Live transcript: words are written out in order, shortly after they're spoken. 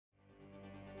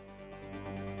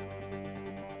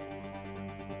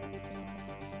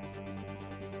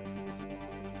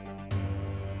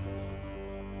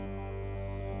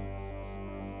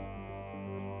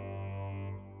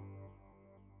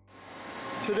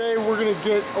Today we're going to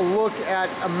get a look at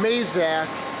a Mazak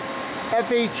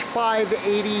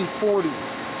FH580-40,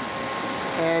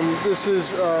 and this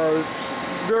is a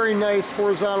very nice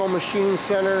horizontal machining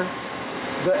center.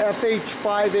 The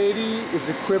FH580 is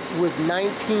equipped with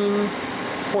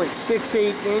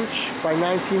 19.68 inch by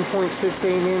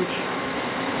 19.68 inch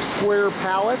square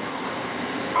pallets.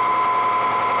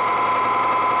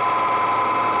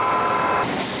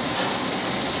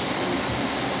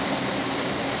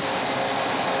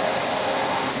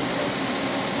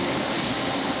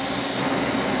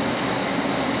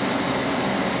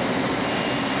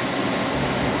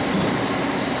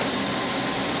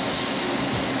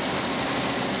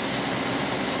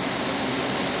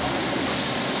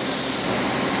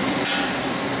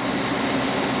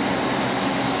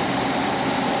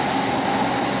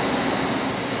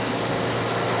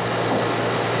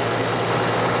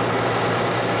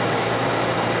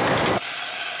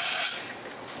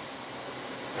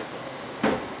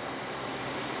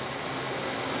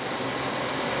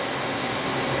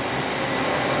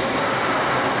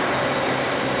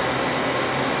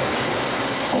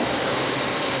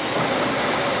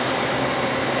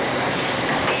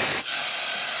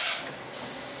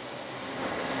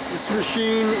 This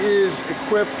machine is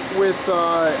equipped with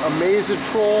a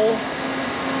MAZTROL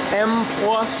M+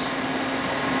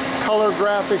 color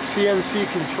graphic CNC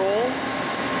control.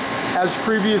 As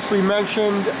previously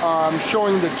mentioned, I'm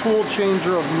showing the tool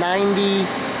changer of 90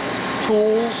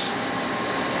 tools,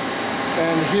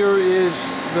 and here is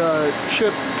the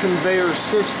chip conveyor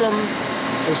system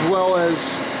as well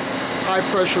as high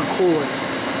pressure coolant.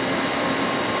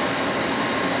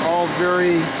 All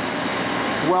very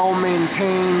well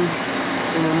maintained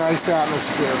in a nice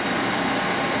atmosphere.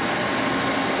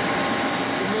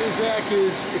 The Mazak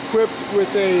is equipped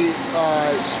with a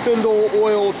spindle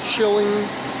oil chilling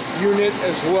unit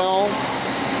as well.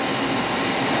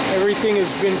 Everything has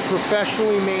been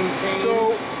professionally maintained.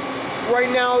 So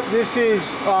right now this is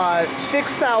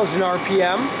 6,000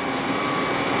 RPM.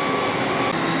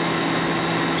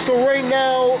 So right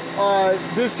now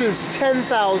this is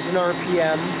 10,000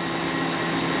 RPM.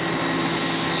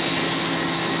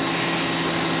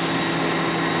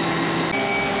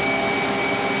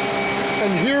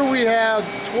 And here we have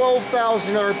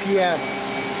 12,000 RPM.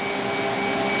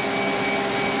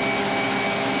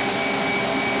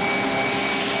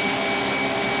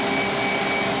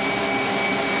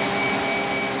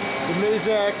 The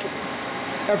Mazak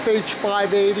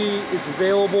FH580 is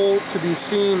available to be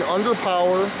seen under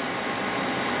power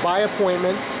by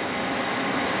appointment.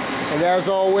 And as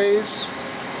always,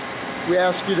 we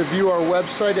ask you to view our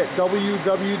website at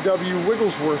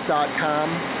www.wigglesworth.com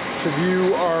to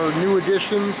view our new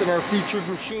additions and our featured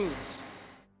machines.